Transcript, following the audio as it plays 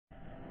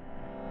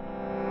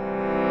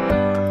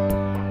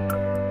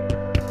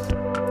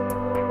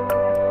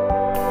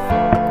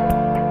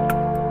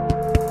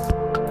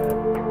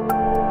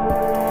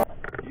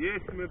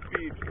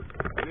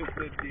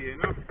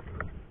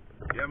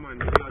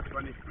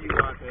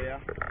yeah.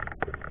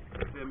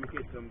 Let me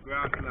catch some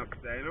grass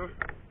lobster, you know?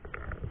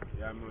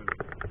 Yeah, man.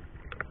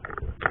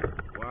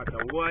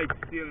 Water white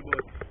still,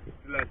 but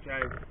still I try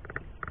to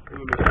do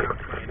me can't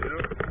find, you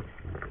know?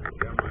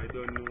 Yeah, man, I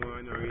don't know,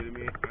 I don't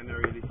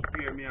really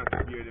spare me, I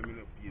spare them in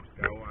the peeps,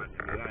 because I want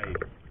them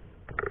live.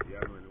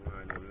 Yeah, man, I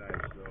want them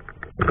live, so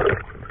I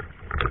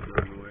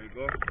don't know where I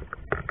go.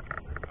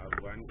 I've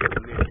one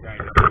next time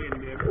to find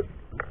them,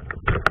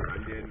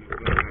 and then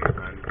go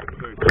and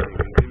search them in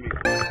the mix.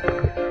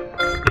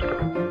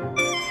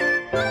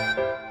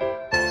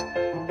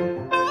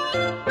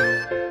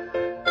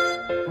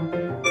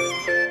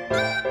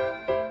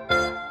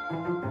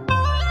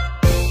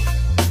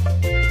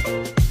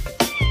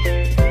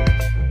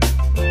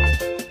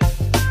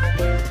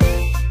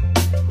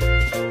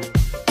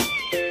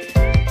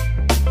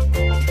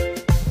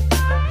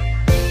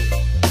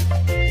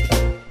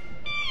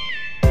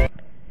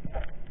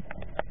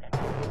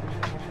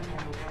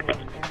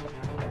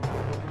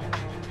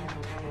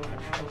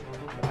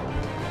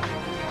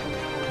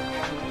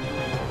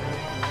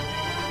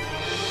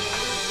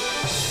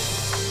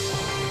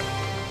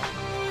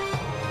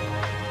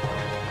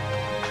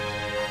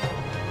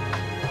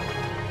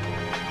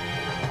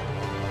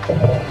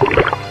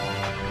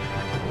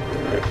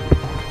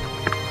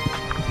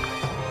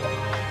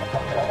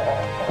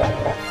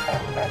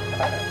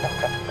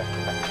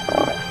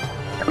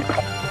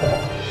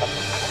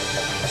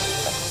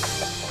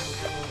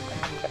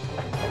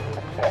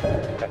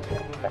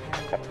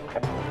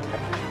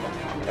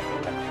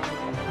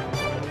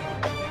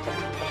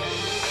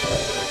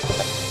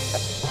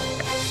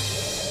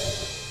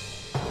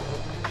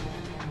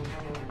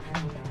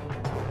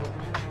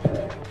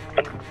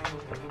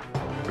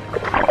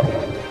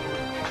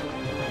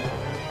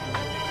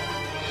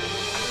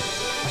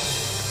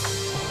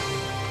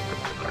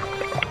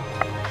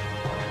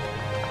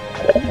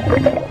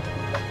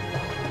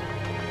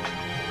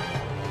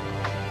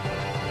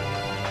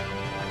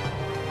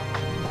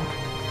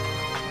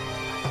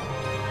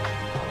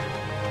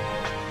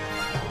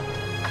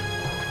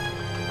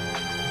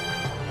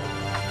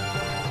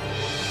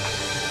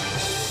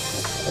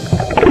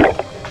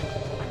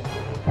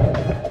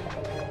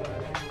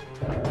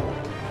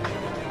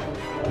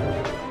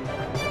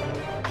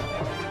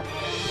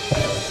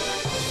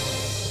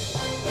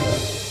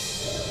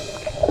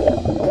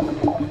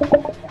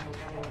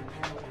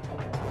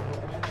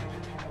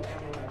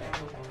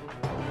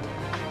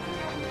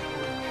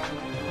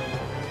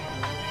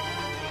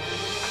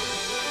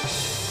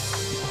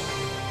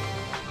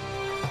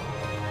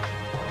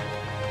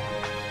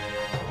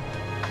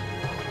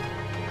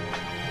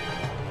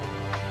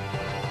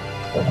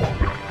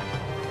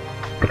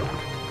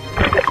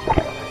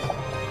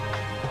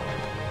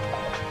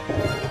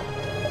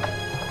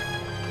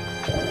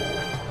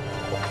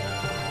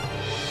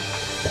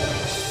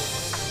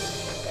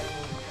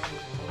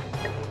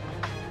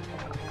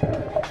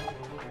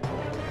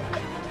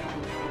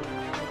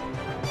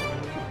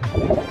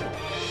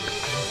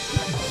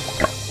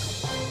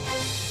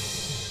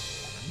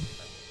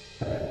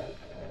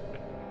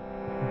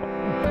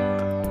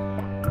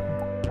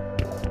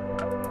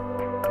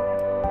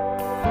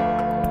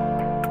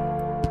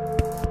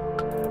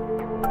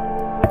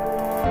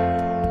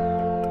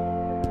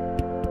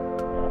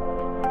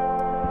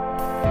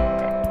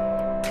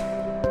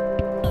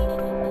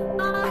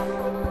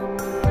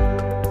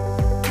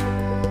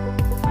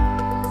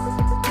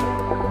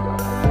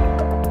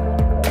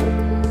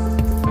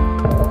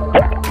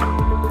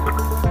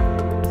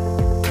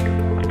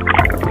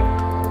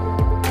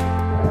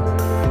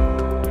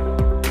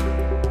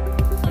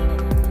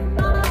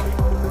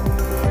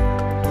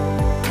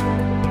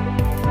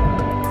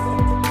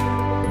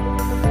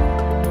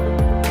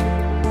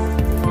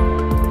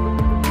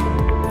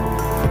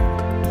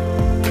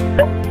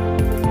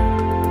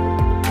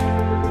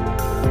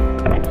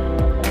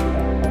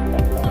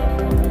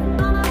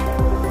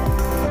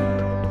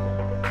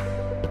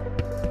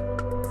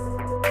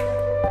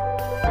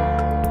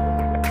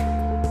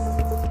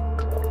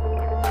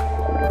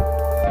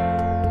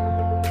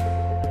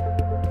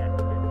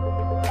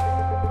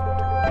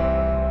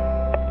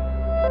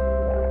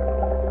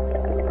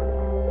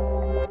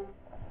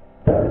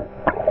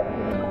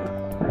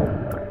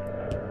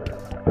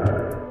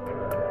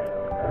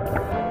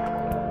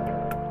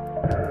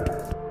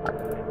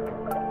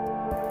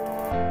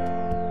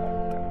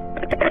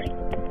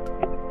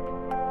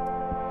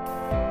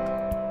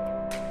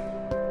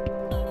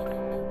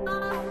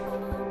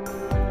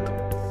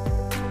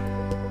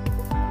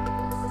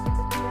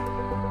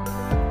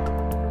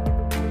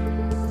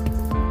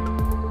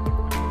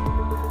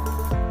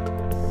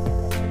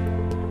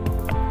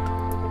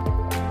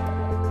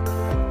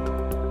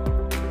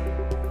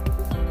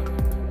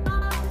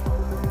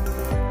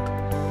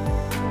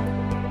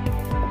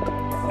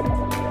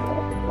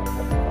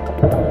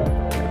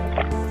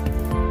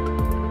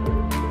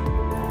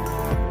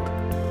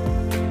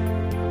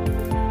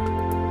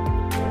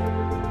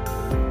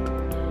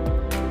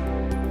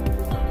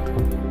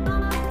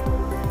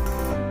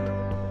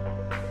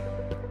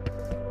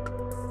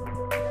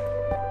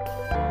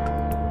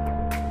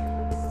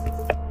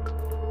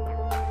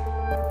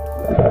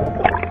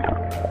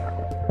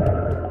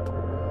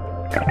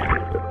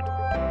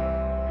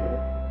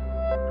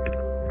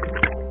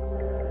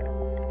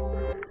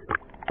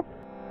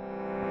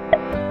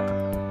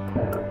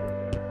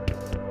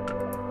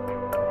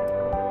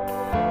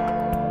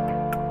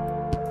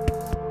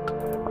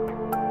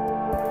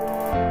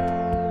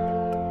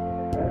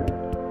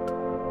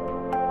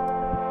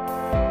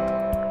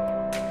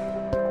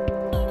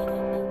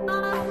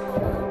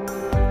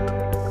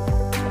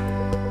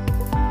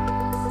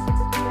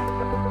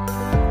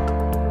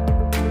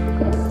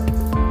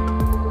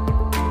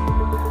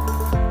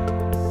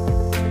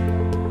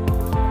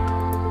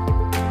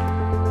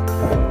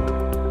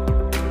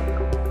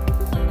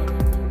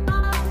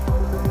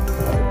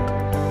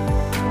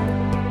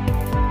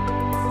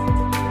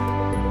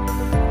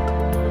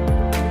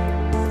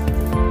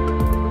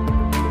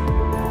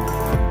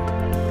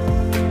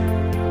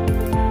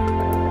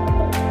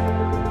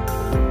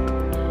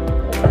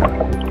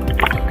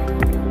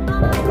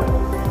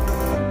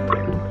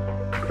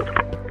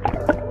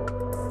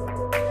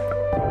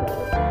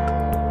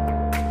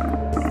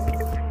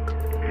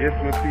 Yes,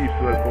 my peeps,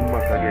 welcome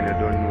back again. I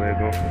don't know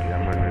again.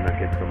 Yeah, man, when I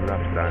get some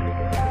lobster and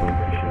some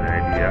fishing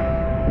idea.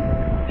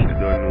 I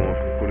don't know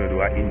if we're going to do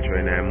an intro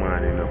in the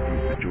morning, or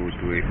if we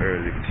do it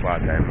early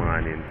part of the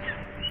morning.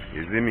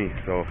 You see me?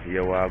 So,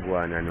 here we go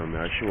on, and I'm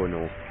show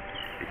now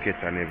the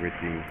catch and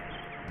everything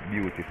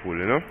beautiful,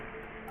 you know?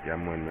 Yeah,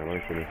 man, I'm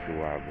going to see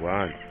what I go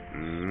on.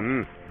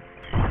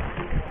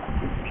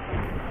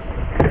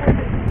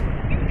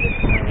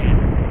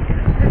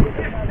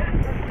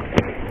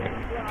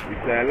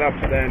 It's a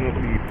lobster, no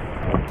people.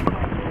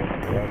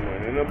 Yeah, man.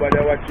 Nobody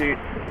watch it.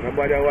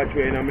 Nobody watch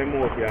it in my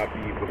mouth here,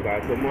 people.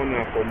 Because someone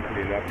not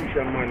complain. A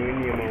fisherman we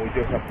name and we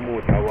just have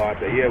promote the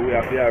water. Yeah, we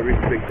have to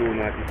respect to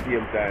at the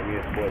same time,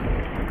 yes, but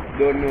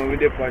don't know we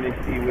depend on the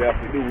sea, we have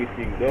to do we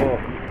things, though.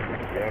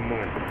 Yeah,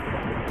 man.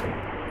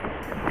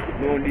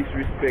 No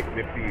disrespect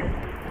the people.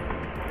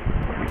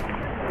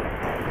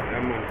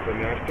 Yeah, man. So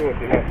I show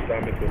the lobster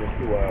and I'm going to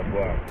see what I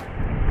go on.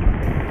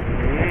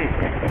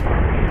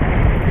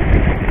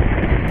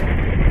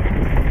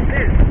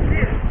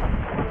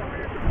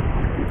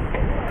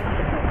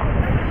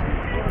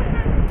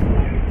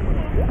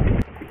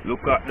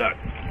 Look at that.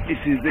 This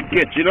is the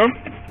catch, you know.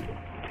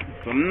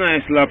 Some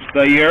nice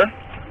lobster here.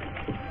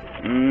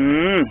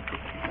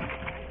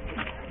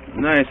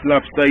 Nice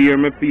lobster here,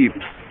 my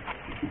peeps.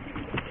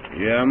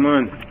 Yeah,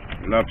 man.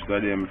 Lobster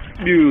them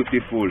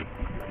beautiful.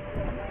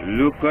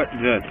 Look at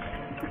that.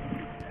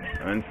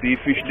 And see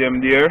fish them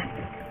there.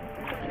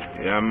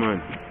 Yeah,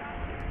 man.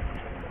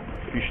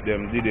 Fish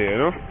them there, you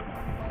know.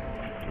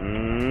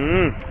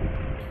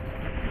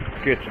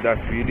 Catch that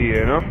feed here,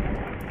 you know.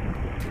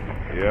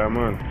 Yeah,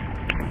 man.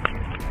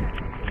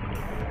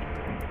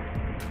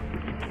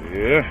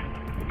 Yeah.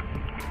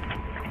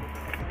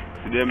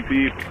 See them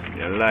peeps,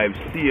 they're live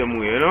same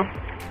way, you know.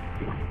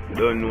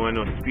 Don't know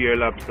no spear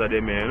lobster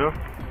them here, you know.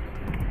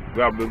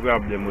 Grab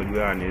them with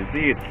your hand, you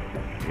see it?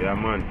 Yeah,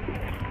 man.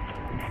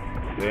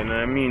 So in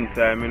the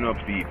meantime, you know,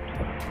 peeps,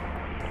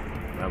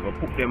 I'm gonna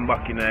put them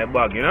back in the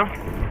bag, you know.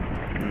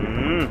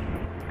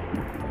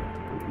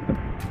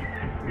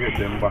 Get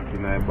them back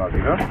in the bag,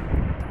 you know.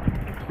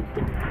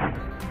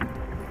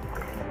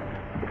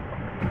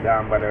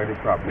 Down by the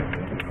problem.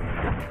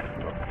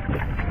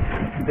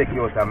 Take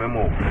you out of my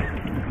mouth.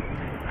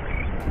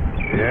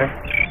 Yeah.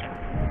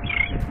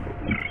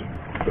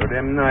 So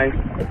them nice.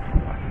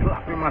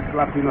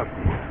 Slapping up.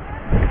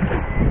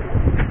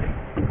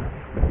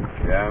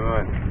 Yeah,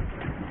 man.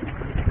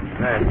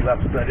 Nice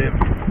lobster them.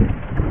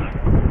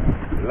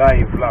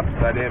 Live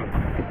lobster them.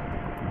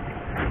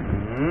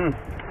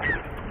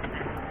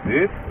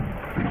 This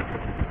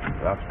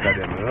lobster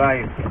them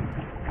live.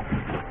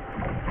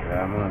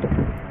 Yeah, man.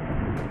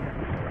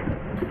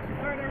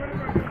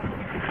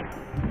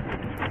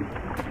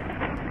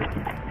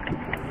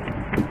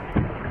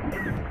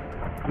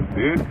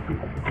 Good.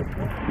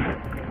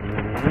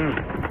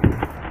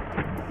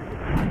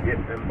 Get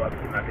them back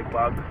in the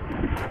bag.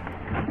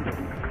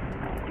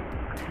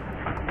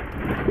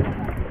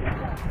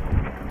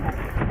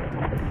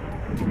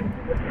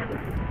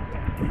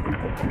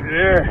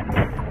 Yeah.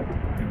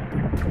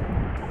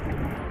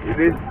 It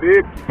is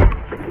deep.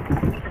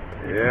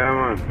 Yeah,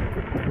 man.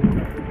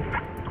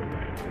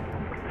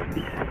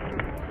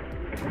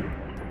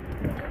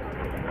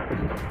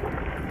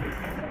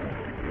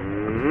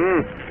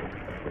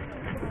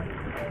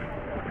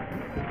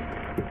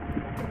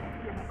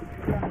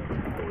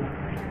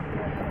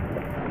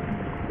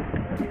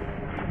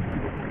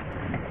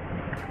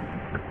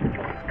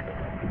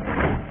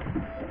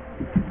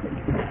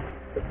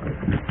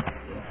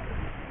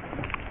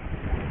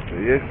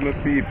 Yes, my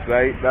peeps,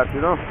 like that,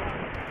 you know.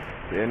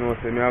 You know,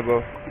 so I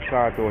go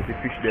start out the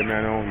fish them,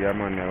 you know. Yeah,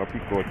 man, I go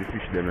pick out the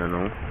fish them, you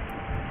know.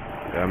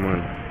 Yeah,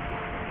 man.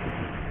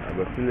 I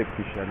go select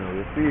fish, you know,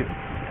 you see it?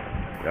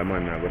 Yeah,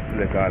 man, I go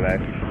select all the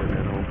fish them,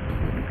 you know.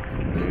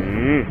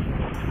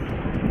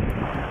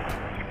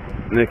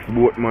 Next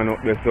boat man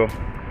up there, so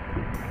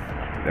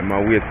them a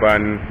wait for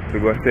to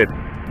go set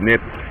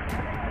net.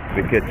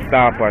 They catch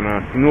tarpon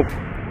and snook.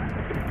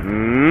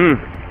 Yeah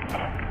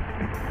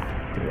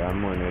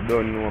man, you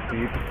don't know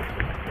people.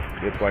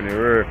 They're on the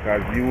work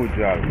as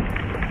usual.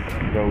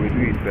 So we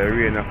do it, the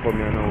rain is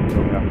coming now,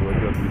 so we have to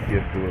adjust the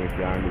case to what we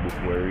can do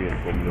before the rain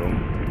comes down.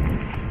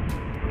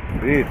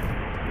 See it?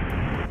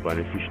 On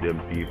the fish them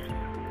peeps.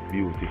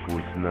 Beautiful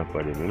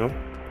snapper them, you know?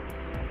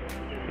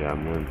 Yeah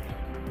man.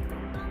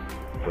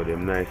 So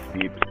them nice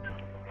peeps.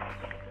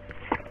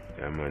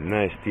 Yeah man,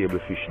 nice table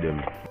fish them.